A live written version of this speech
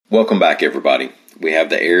Welcome back, everybody. We have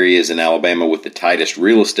the areas in Alabama with the tightest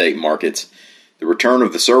real estate markets, the return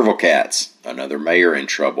of the Serval Cats, another mayor in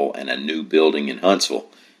trouble, and a new building in Huntsville.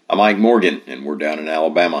 I'm Mike Morgan, and we're down in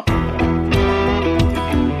Alabama.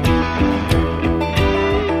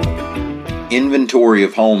 Inventory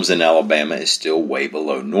of homes in Alabama is still way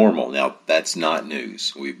below normal. Now, that's not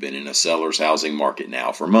news. We've been in a seller's housing market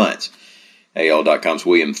now for months. AL.com's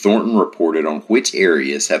William Thornton reported on which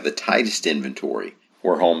areas have the tightest inventory,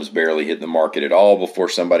 where homes barely hit the market at all before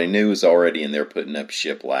somebody new is already in there putting up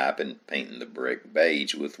shiplap and painting the brick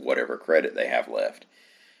beige with whatever credit they have left.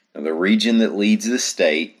 Now, the region that leads the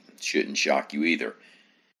state shouldn't shock you either.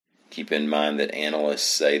 Keep in mind that analysts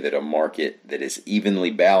say that a market that is evenly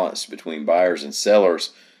balanced between buyers and sellers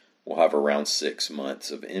will have around 6 months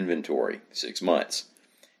of inventory. 6 months.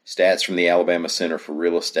 Stats from the Alabama Center for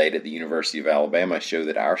Real Estate at the University of Alabama show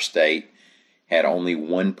that our state had only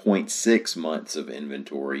 1.6 months of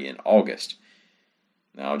inventory in August.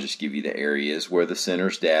 Now, I'll just give you the areas where the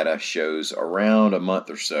center's data shows around a month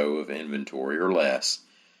or so of inventory or less.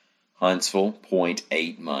 Huntsville,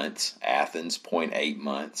 0.8 months. Athens, 0.8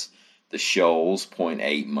 months. The Shoals,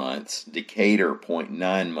 0.8 months. Decatur,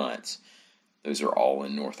 0.9 months. Those are all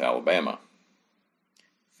in North Alabama.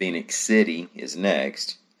 Phoenix City is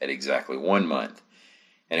next at exactly 1 month.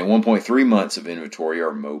 And at 1.3 months of inventory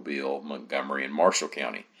are Mobile, Montgomery, and Marshall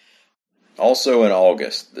County. Also in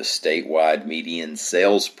August, the statewide median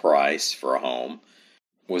sales price for a home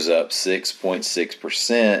was up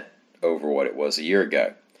 6.6% over what it was a year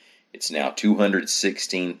ago. It's now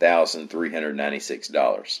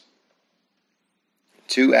 $216,396.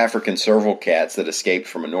 2 African Serval Cats that escaped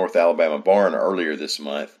from a North Alabama barn earlier this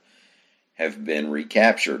month have been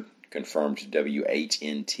recaptured, confirmed to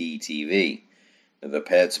WHNT-TV. The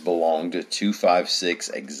pets belong to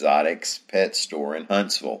 256 Exotics Pet Store in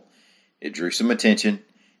Huntsville. It drew some attention,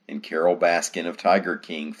 and Carol Baskin of Tiger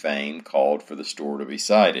King fame called for the store to be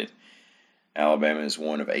cited. Alabama is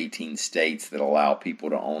one of 18 states that allow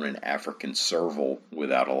people to own an African serval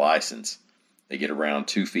without a license. They get around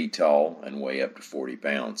 2 feet tall and weigh up to 40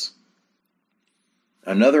 pounds.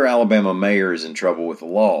 Another Alabama mayor is in trouble with the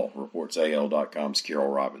law, reports AL.com's Carol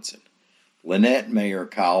Robinson. Lynette Mayor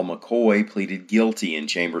Kyle McCoy pleaded guilty in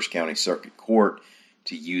Chambers County Circuit Court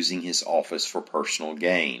to using his office for personal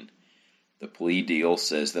gain. The plea deal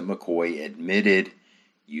says that McCoy admitted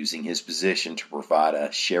using his position to provide a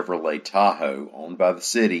Chevrolet Tahoe owned by the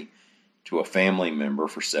city to a family member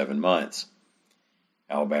for 7 months.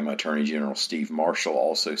 Alabama Attorney General Steve Marshall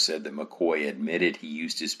also said that McCoy admitted he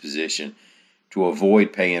used his position to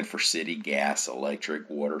avoid paying for city gas, electric,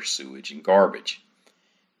 water, sewage, and garbage.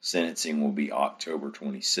 Sentencing will be October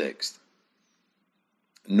 26th.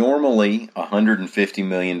 Normally, a $150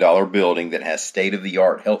 million building that has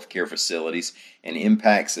state-of-the-art healthcare facilities and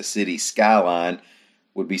impacts the city's skyline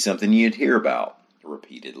would be something you'd hear about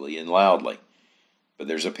repeatedly and loudly. But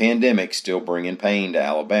there's a pandemic still bringing pain to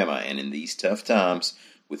Alabama, and in these tough times,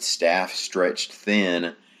 with staff stretched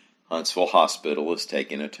thin, Huntsville Hospital is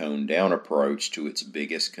taking a toned-down approach to its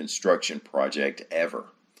biggest construction project ever.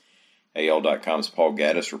 AL.com's Paul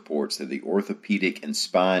Gaddis reports that the orthopedic and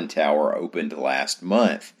spine tower opened last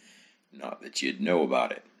month. Not that you'd know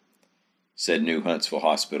about it. Said new Huntsville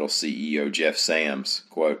Hospital CEO Jeff Sams,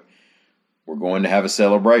 quote, "We're going to have a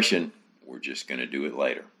celebration. We're just going to do it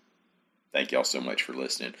later." Thank y'all so much for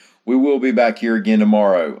listening. We will be back here again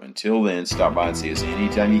tomorrow. Until then, stop by and see us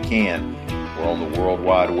anytime you can. We're on the World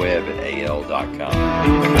Wide Web at AL.com.